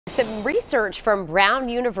Some research from Brown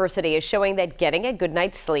University is showing that getting a good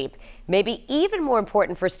night's sleep may be even more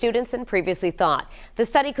important for students than previously thought. The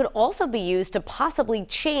study could also be used to possibly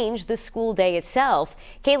change the school day itself.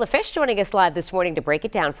 Kayla Fish joining us live this morning to break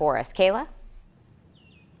it down for us. Kayla?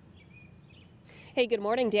 Hey, good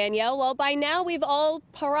morning, Danielle. Well, by now we've all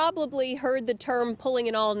probably heard the term pulling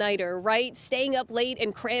an all-nighter, right? Staying up late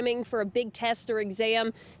and cramming for a big test or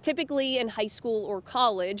exam, typically in high school or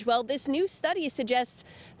college. Well, this new study suggests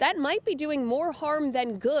that might be doing more harm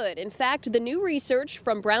than good. In fact, the new research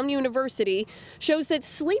from Brown University shows that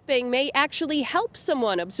sleeping may actually help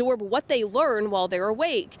someone absorb what they learn while they're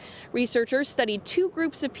awake. Researchers studied two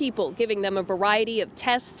groups of people, giving them a variety of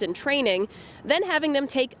tests and training, then having them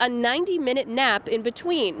take a 90-minute nap in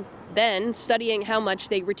between, then studying how much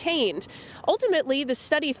they retained. Ultimately, the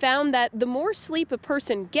study found that the more sleep a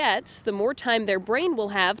person gets, the more time their brain will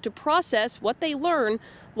have to process what they learn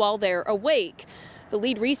while they're awake. The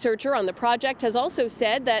lead researcher on the project has also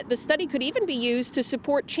said that the study could even be used to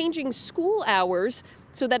support changing school hours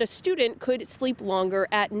so that a student could sleep longer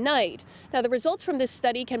at night. Now, the results from this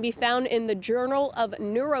study can be found in the Journal of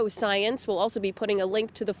Neuroscience. We'll also be putting a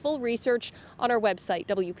link to the full research on our website,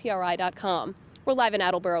 WPRI.com. We're live in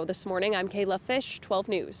Attleboro this morning. I'm Kayla Fish, 12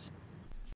 News.